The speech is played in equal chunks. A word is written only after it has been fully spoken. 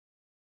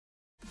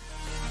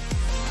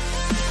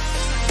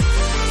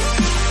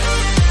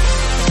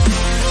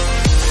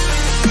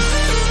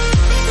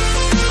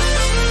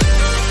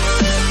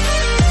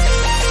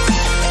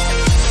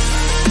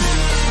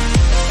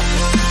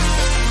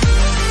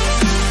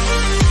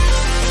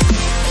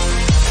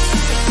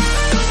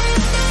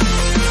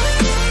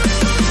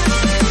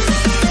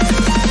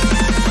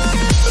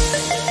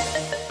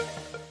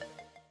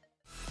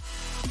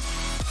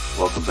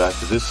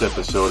this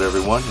episode,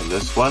 everyone. In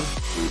this one,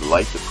 we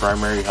light the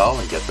primary hull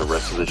and get the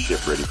rest of the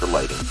ship ready for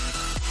lighting.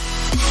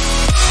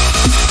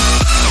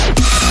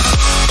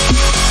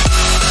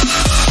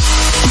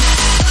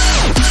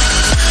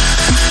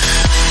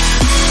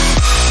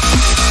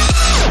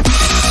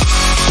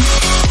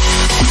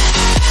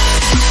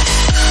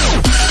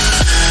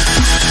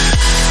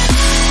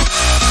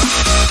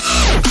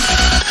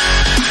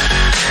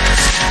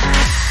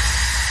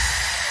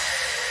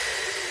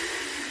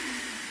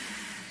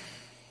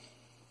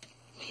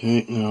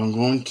 Okay, now I'm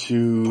going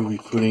to be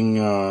putting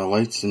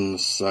lights in the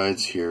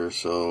sides here,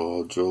 so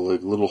I'll drill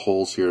like little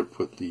holes here to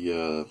put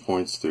the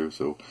points through.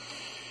 So,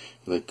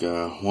 like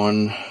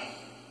one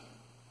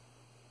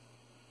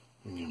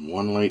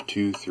light,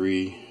 2,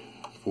 3,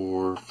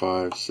 4,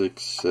 5,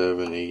 6,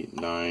 7,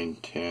 8, 9,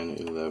 10,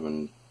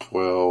 11,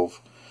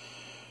 12,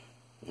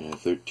 and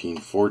 13,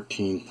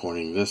 14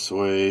 pointing this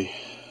way.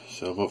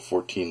 So about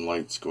 14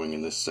 lights going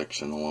in this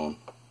section alone.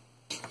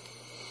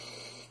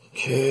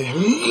 Okay.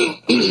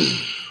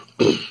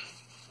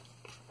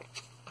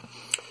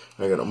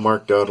 I got it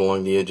marked out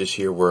along the edges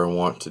here where I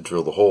want to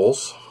drill the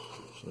holes.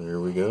 So here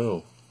we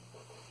go.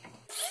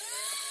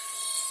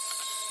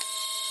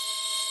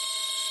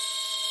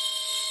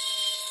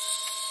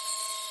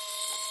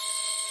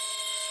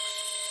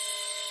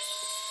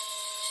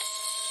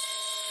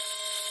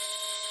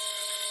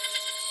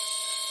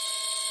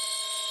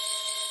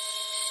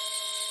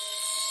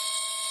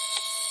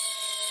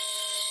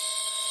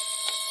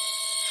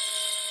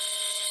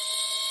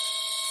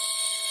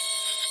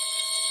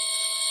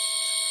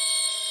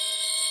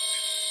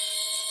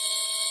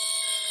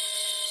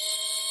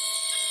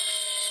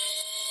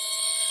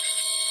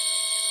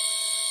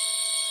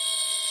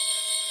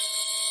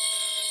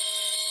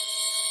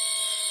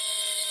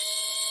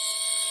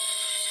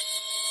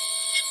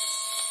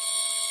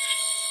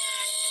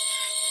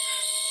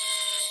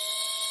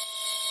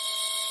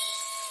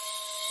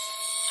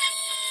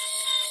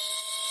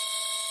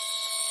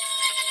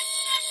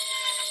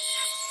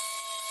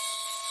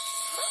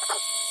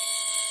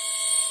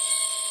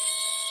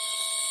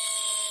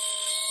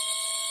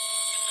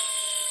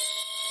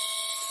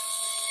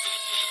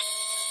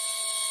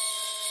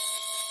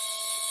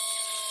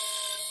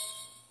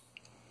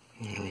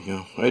 There we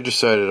go. I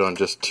decided on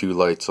just 2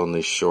 lights on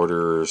these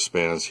shorter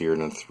spans here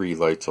and then 3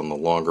 lights on the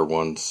longer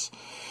ones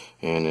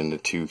and then the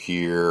 2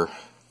 here.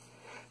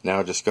 Now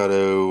I just got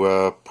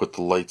to put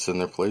the lights in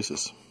their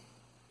places.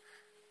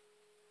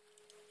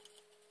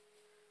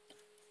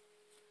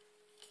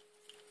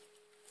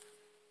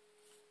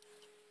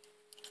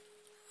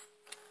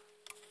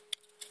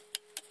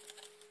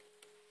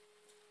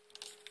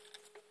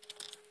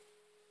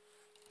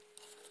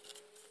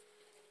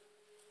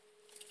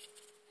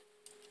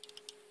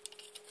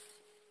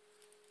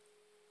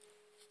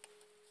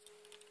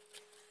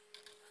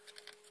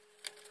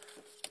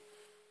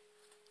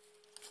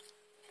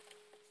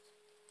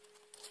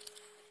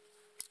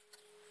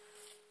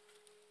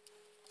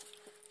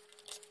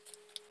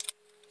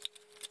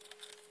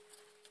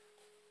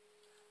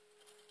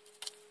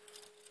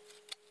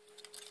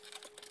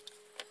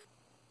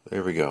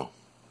 There we go.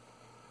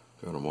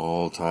 Got them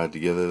all tied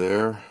together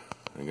there.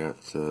 I got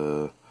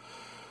the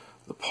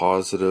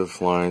positive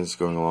lines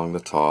going along the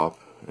top,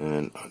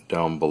 and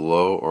down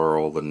below are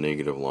all the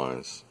negative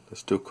lines.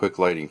 Let's do a quick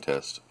lighting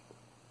test.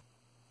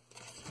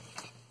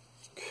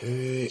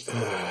 Okay,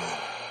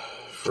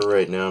 for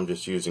right now I'm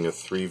just using a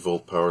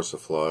 3-volt power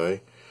supply,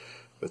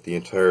 but the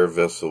entire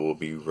vessel will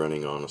be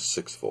running on a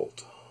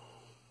 6-volt.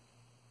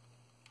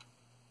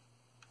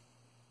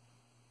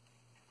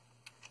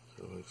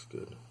 That looks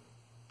good.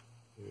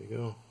 There you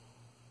go.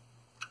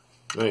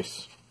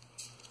 Nice.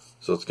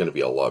 So it's going to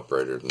be a lot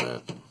brighter than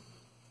that.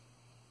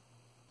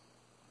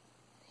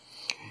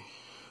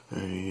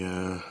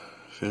 I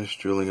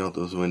finished drilling out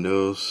those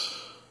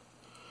windows.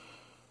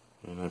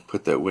 And I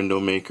put that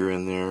window maker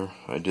in there.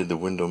 I did the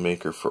window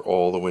maker for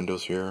all the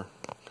windows here.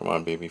 Come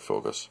on, baby,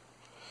 focus.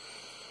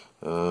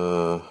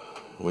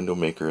 Window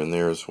maker in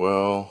there as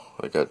well.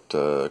 I got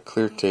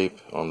clear tape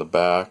on the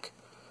back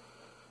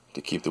to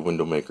keep the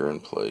window maker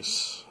in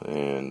place,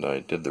 and I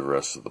did the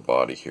rest of the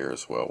body here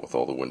as well with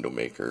all the window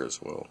maker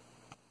as well.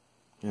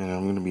 And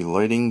I'm going to be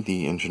lighting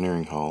the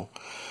engineering hull.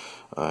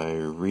 I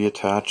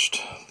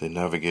reattached the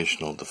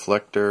navigational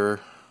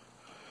deflector.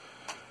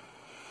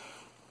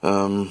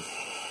 So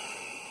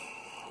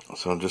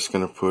I'm just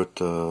going to put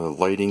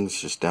lightings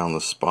just down the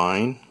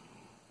spine.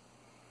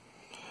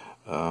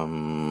 Now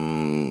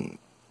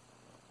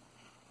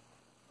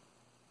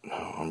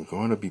I'm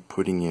going to be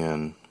putting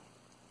in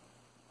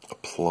a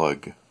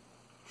plug,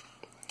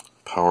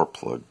 power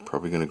plug,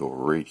 probably going to go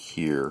right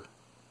here,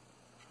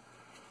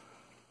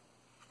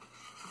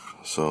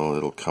 so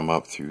it'll come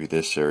up through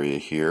this area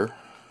here.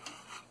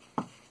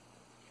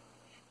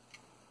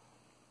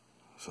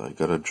 So I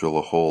got to drill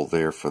a hole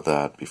there for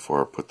that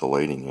before I put the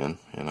lighting in,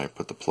 and I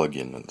put the plug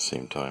in at the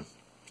same time.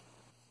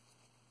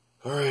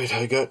 Alright,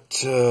 I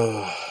got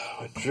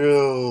my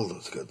drill,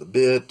 it's got the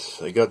bit,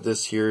 I got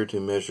this here to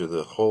measure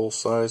the hole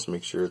size,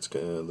 make sure it's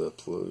gonna, the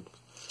plug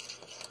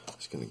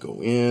is going to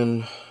go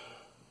in.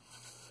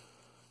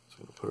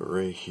 Put it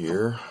right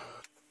here.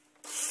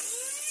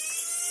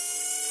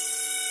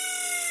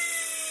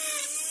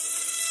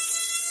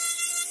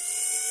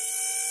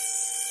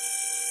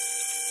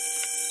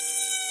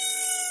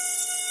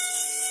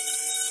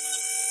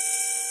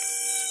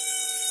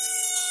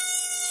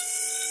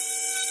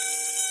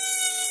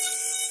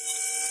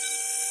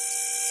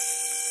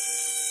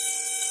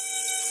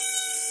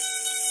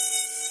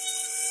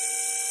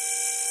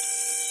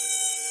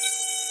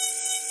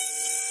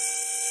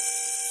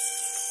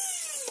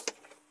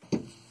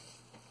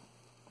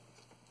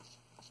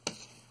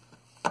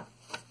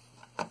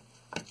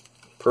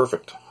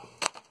 Perfect.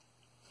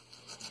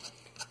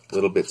 A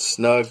little bit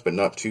snug, but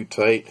not too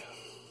tight.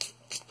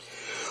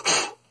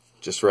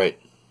 Just right.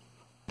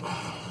 So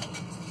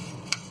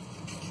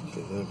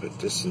I'll put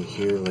this in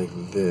here like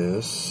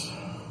this.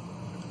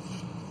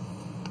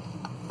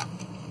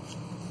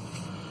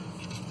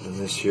 And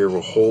this here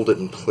will hold it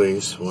in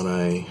place when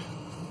I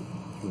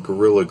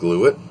Gorilla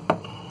Glue it.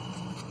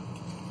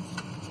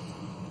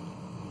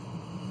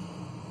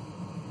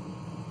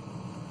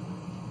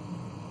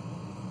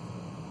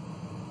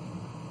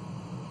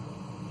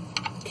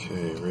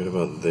 Okay, right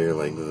about there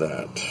like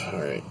that.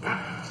 Alright.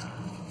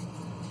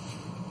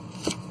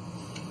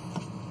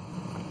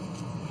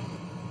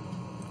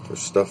 For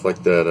stuff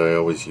like that, I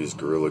always use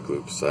Gorilla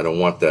Glue because I don't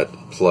want that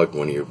plug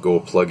when you go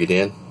plug it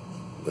in,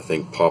 the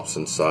thing pops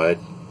inside.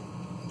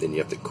 Then you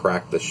have to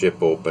crack the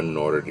ship open in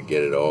order to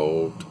get it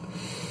out,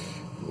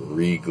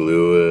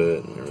 re-glue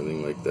it, and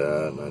everything like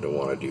that, and I don't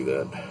want to do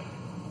that.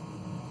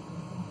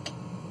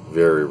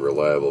 Very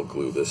reliable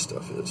glue this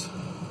stuff is.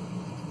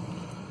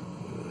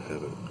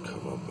 Have it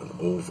come up and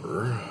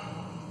over.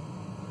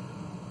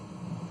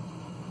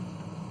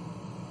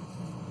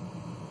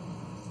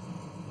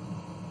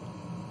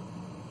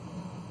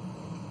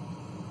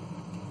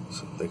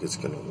 So I think it's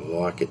going to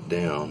lock it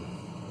down.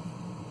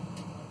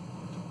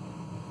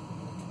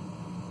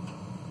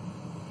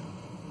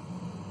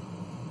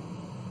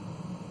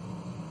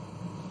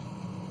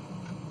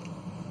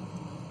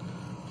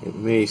 It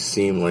may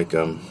seem like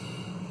I'm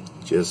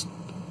just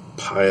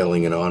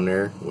piling it on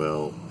there.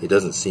 Well, it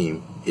doesn't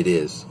seem. It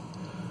is.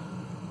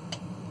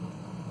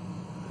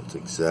 That's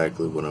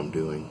exactly what I'm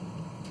doing.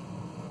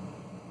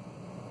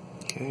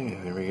 Okay,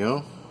 there we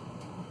go.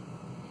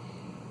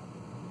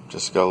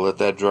 Just gotta let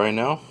that dry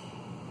now.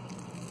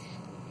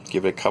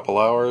 Give it a couple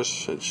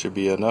hours. It should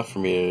be enough for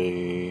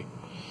me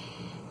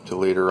to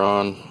later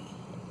on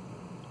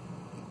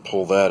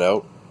pull that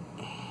out.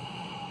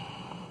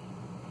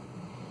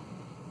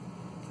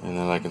 And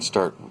then I can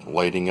start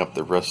lighting up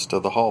the rest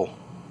of the hull.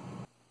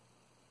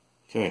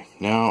 Okay,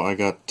 now I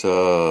got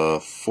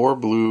 4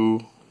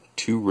 blue,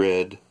 2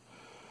 red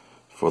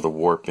for the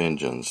warp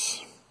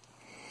engines.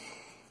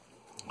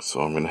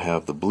 So I'm going to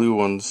have the blue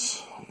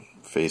ones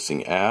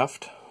facing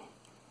aft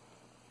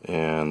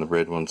and the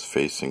red ones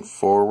facing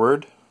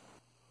forward.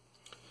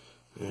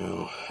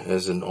 Now,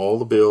 as in all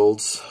the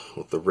builds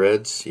with the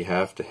reds, you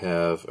have to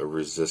have a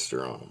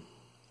resistor on them.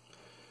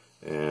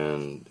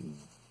 And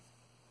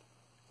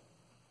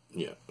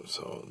yeah,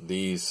 so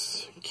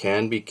these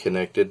can be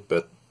connected,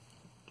 but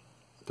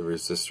the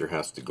resistor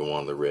has to go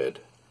on the red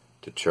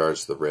to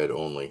charge the red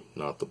only,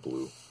 not the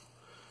blue,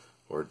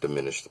 or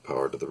diminish the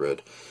power to the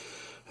red.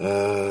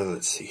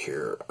 Let's see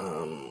here.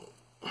 I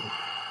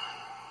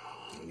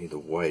need to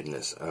widen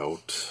this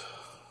out.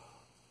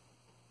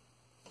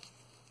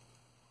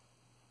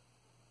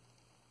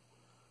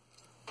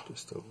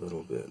 Just a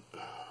little bit.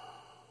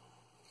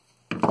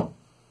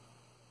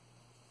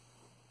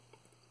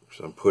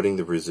 So I'm putting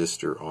the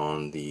resistor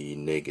on the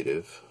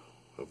negative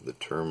of the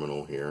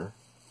terminal here.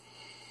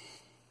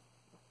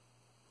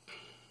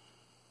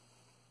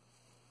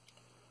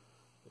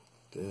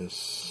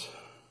 This,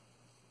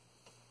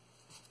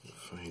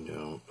 find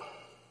out.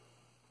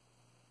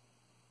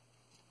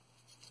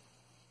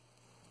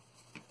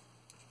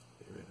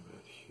 Right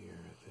about here,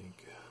 I think.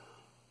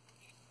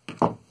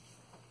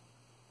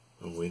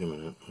 Oh, wait a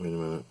minute, wait a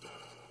minute.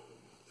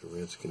 The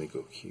red's gonna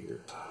go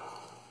here.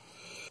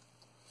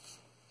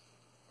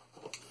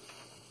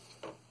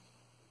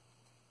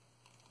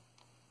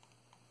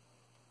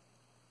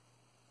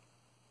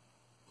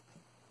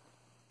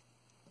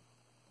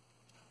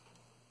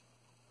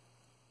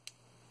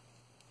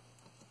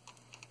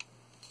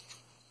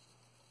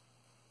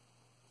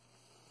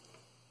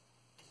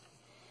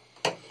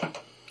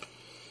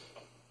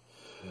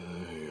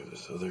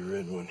 This other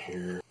red one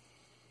here.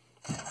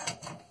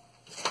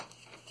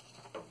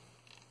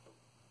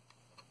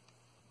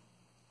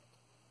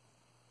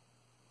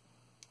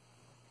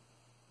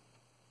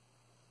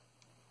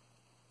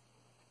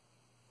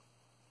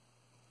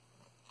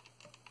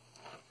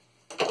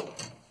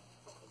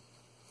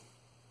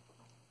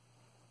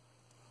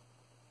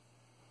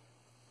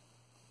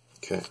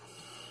 Okay.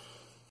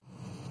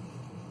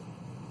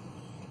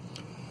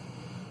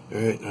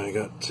 Alright, I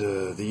got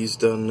these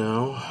done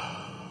now.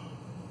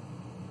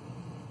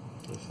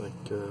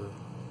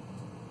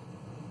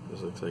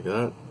 This looks like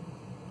that.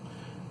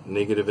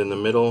 Negative in the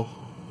middle,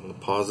 and the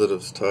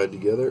positives tied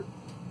together.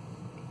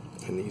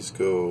 And these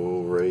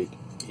go right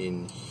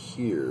in here.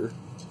 here.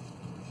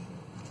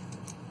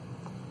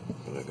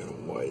 And I'm going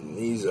to widen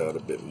these out a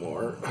bit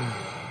more.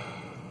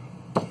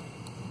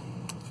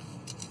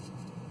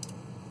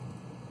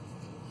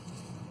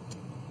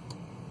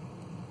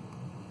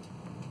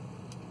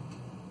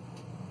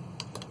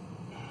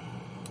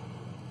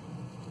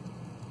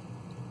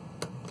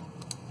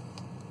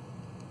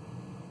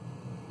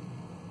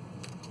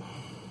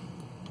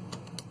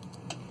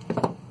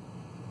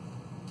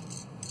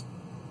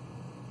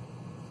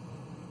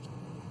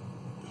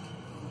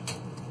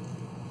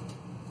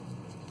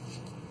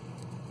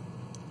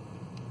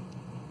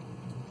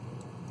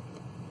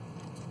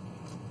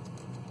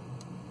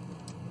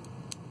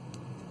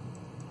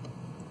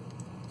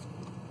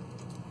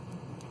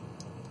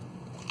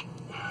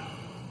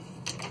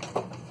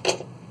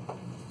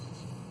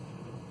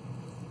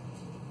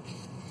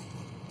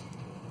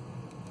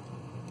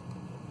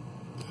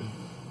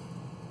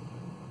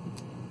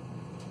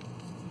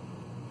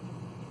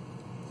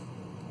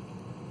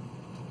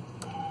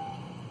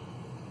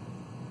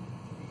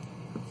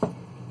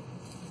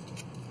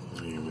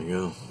 Here we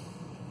go.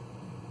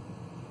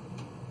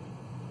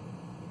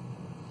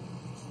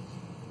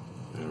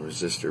 The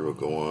resistor will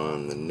go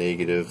on the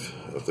negative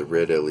of the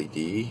red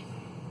LED.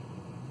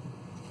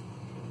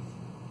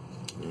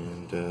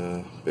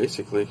 And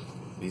basically,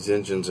 these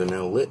engines are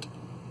now lit.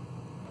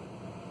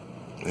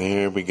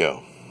 There we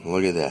go.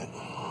 Look at that.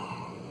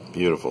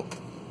 Beautiful.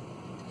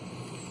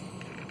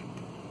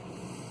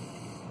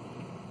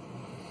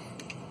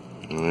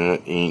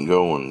 That ain't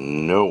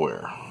going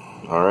nowhere.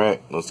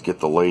 Alright, let's get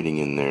the lighting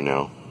in there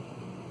now.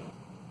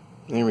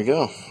 There we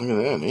go. Look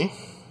at that, eh?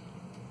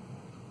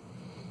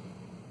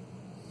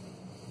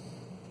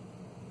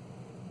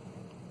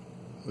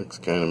 Looks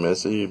kind of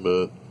messy,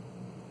 but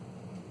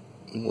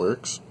it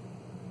works.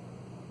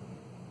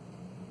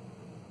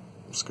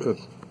 It's good.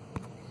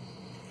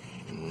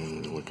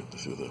 And look at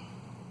through the...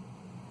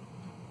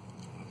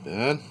 Not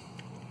bad.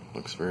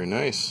 Looks very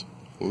nice.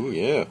 Ooh,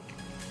 yeah.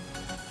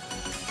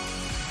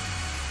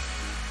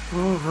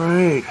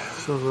 Alright,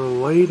 so the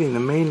lighting, the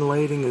main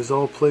lighting is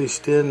all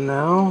placed in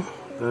now.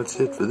 That's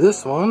it for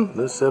this one.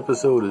 This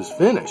episode is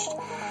finished.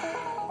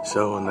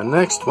 So in the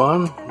next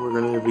one, we're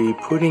going to be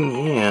putting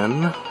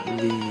in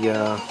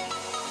the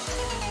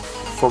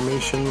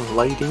formation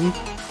lighting.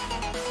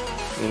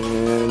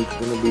 And we're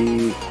going to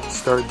be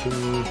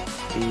starting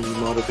the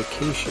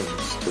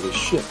modifications to the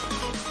ship.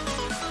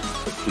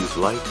 So please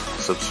like,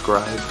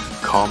 subscribe,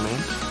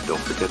 comment. Don't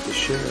forget to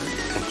share,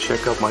 and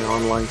check out my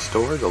online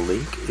store. The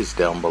link is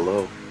down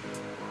below.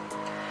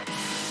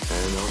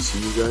 And I'll see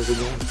you guys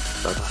again.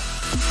 Bye-bye.